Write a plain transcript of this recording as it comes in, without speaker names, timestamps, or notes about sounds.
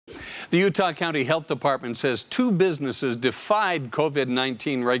The Utah County Health Department says 2 businesses defied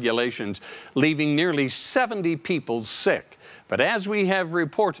COVID-19 regulations, leaving nearly 70 people sick. But as we have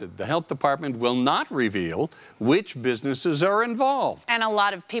reported, the health department will not reveal which businesses are involved. And a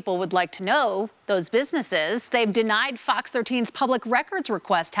lot of people would like to know those businesses. They've denied Fox 13's public records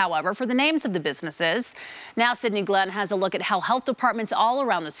request, however, for the names of the businesses. Now, Sydney Glenn has a look at how health departments all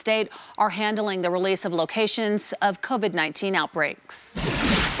around the state are handling the release of locations of COVID-19 outbreaks.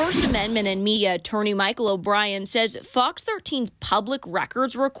 First Amendment and media attorney Michael O'Brien says Fox 13's public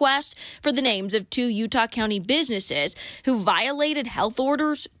records request for the names of 2 Utah County businesses who violated health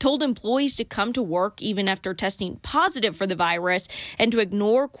orders, told employees to come to work even after testing positive for the virus, and to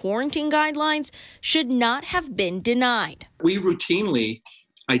ignore quarantine guidelines should not have been denied. We routinely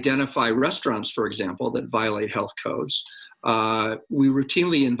identify restaurants, for example, that violate health codes. We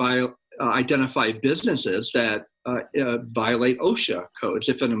routinely identify businesses that violate OSHA codes.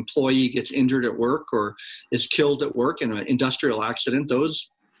 If an employee gets injured at work or is killed at work in an industrial accident, those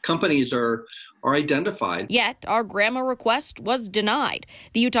companies are identified. Yet, our grandma request was denied.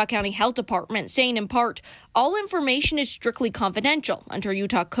 The Utah County Health Department saying in part, all information is strictly confidential under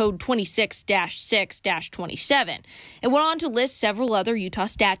Utah Code 26-6-27. It went on to list several other Utah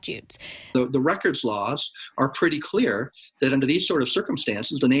statutes. The records laws are pretty clear that under these sort of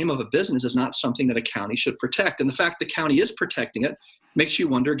circumstances, the name of a business is not something that a county should protect. And the fact the county is protecting it makes you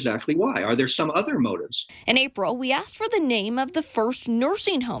wonder exactly why. Are there some other motives? In April, we asked for the name of the first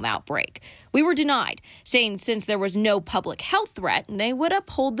nursing home outbreak. We were denied, saying since there was no public health threat, they would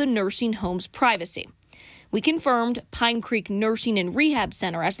uphold the nursing home's privacy. We confirmed Pine Creek Nursing and Rehab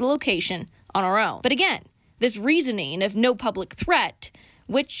Center as the location on our own. But again, this reasoning of no public threat,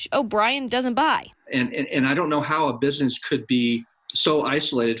 which O'Brien doesn't buy. And I don't know how a business could be so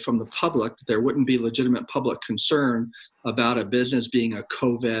isolated from the public that there wouldn't be legitimate public concern about a business being a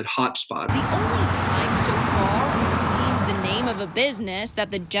COVID hotspot. The only time so far we've seen the name of a business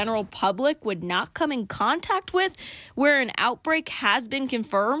that the general public would not come in contact with where an outbreak has been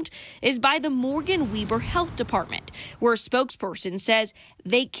confirmed is by the Morgan Weber Health Department, where a spokesperson says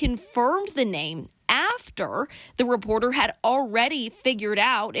they confirmed the name after the reporter had already figured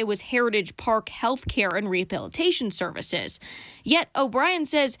out it was Heritage Park Healthcare and Rehabilitation Services. Yet O'Brien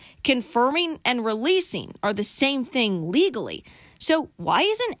says confirming and releasing are the same thing legally. So why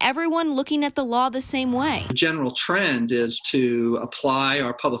isn't everyone looking at the law the same way? The general trend is to apply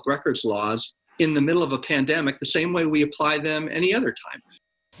our public records laws in the middle of a pandemic the same way we apply them any other time.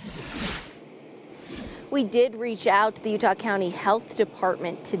 We did reach out to the Utah County Health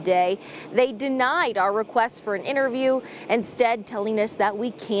Department today. They denied our request for an interview, instead telling us that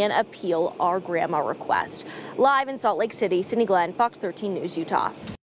we can appeal our grandma request. Live in Salt Lake City, Sydney Glenn, Fox 13 News, Utah.